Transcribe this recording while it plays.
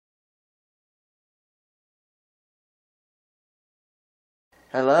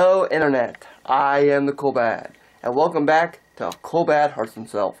Hello Internet, I am the CoolBad, and welcome back to CoolBad Hearts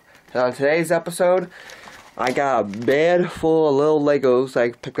Himself. And on today's episode, I got a bed full of little Legos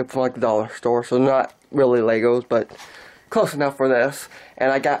I picked up from like the dollar store, so not really Legos, but close enough for this.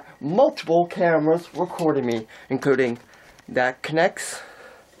 And I got multiple cameras recording me, including that connects,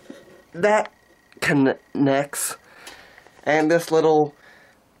 and this little,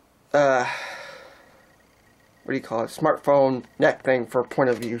 what do you call it, smartphone neck thing for point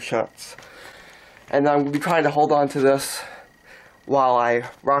of view shots. And I'm going to be trying to hold on to this while I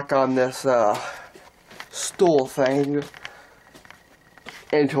rock on this stool thing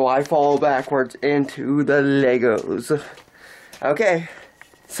until I fall backwards into the Legos. Okay,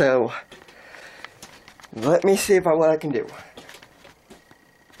 so let me see what I can do.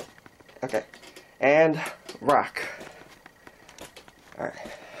 Okay, and rock. Alright,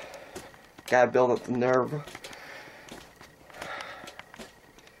 gotta build up the nerve.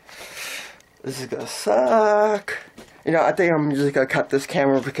 This is gonna suck. You know, I think I'm just gonna cut this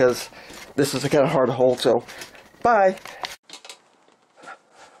camera because this is kind of hard to hold, so bye.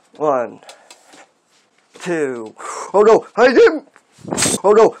 1, 2. Oh no, I didn't!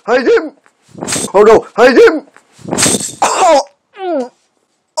 Oh no, I didn't! Oh no, I didn't! Oh!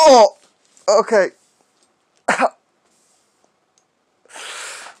 Oh! Okay.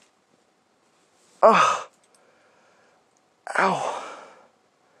 Oh. Ow.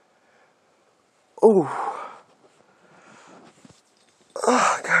 Oh.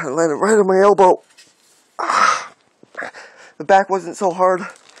 Oh, God, I landed right on my elbow. The back wasn't so hard.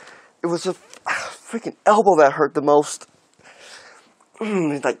 It was the freaking elbow that hurt the most.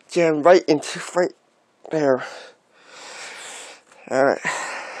 It like jammed right there. Alright.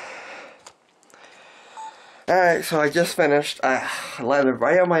 Alright, so I just finished. I landed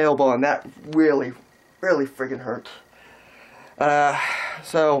right on my elbow, and that really freaking hurt.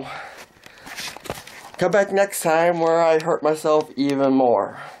 So come back next time where I hurt myself even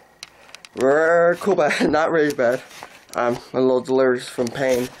more. CoolBad, not really bad. I'm a little delirious from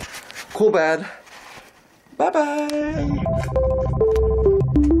pain. CoolBad. Bye-bye.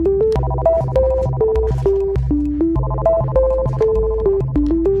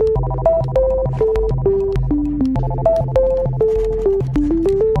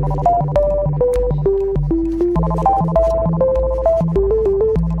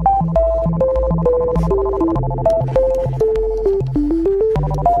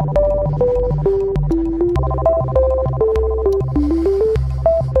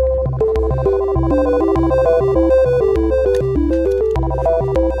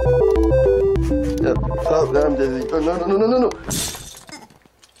 Oh, I'm dizzy. Oh, no.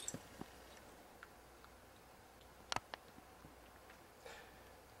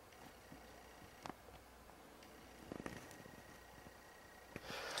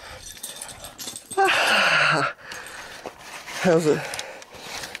 How's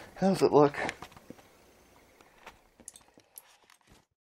it look?